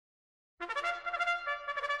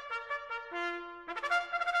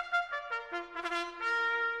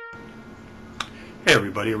Hey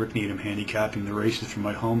everybody, Rick Needham handicapping the races from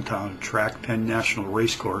my hometown track, Penn National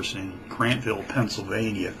Racecourse in Grantville,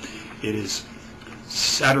 Pennsylvania. It is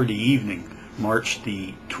Saturday evening, March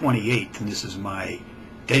the 28th, and this is my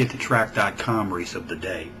DayAtTheTrack.com race of the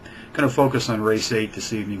day. Going to focus on race 8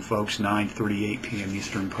 this evening, folks, 9:38 p.m.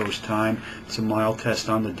 Eastern Post Time. It's a mile test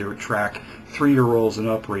on the dirt track, 3-year-olds and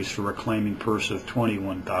up race for a claiming purse of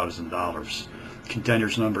 $21,000.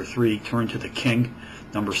 Contenders number 3, Turn to the King,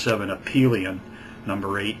 number 7, Apelian,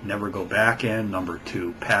 number 8, Never Go Back, and number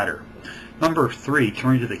 2, Patter. Number 3,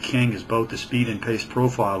 Turn to the King, is both the speed and pace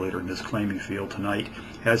profile leader in this claiming field tonight.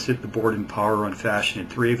 Has hit the board in power run fashion in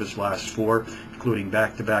 3 of his last 4, including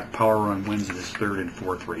back-to-back power run wins in his 3rd and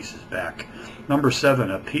 4th races back. Number 7,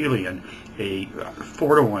 Apelian, a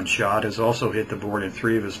 4-to-1 shot, has also hit the board in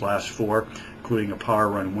 3 of his last 4, including a power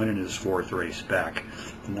run win in his 4th race back.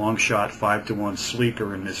 The long shot 5-to-1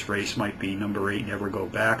 sleeper in this race might be number 8, Never Go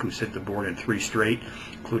Back, who's hit the board in 3 straight,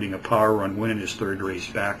 including a power run win in his 3rd race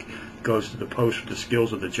back. Goes to the post with the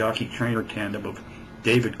skills of the jockey-trainer tandem of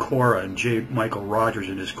David Cora and J. Michael Rogers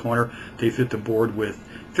in his corner. They've hit the board with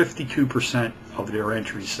 52% of their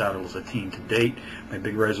entries saddled as a team to date. My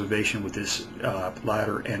big reservation with this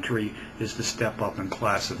latter entry is the step up in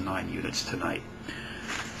class of 9 units tonight.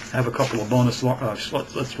 I have a couple of bonus,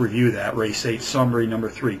 let's review that. Race 8 summary. Number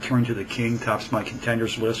 3, Turn to the King, tops my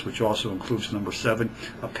contenders list, which also includes number 7,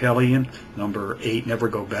 Apelian, number 8, Never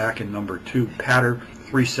Go Back, and number 2, Patter,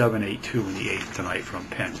 3, 7, 8, 2 in the 8th tonight from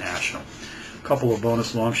Penn National. A couple of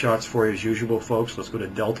bonus long shots for you as usual, folks. Let's go to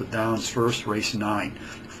Delta Downs first. Race 9,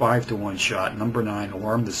 5-to-1 shot. Number 9,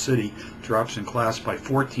 Alarm the City, drops in class by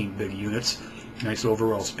 14 big units. Nice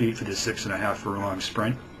overall speed for this 6.5 furlong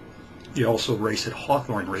sprint. You also race at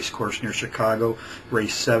Hawthorne Racecourse near Chicago.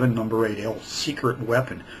 Race 7, number 8, El Secret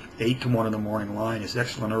Weapon, 8-to-1 in the morning line. His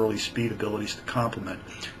excellent early speed abilities to complement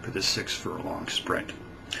for this 6 furlong sprint.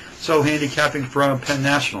 So handicapping from Penn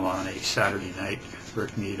National on a Saturday night.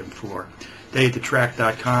 Rick Needham for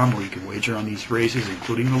DayAtTheTrack.com, where you can wager on these races,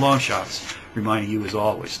 including the long shots. Reminding you, as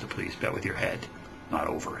always, to please bet with your head, not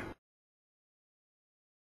over it.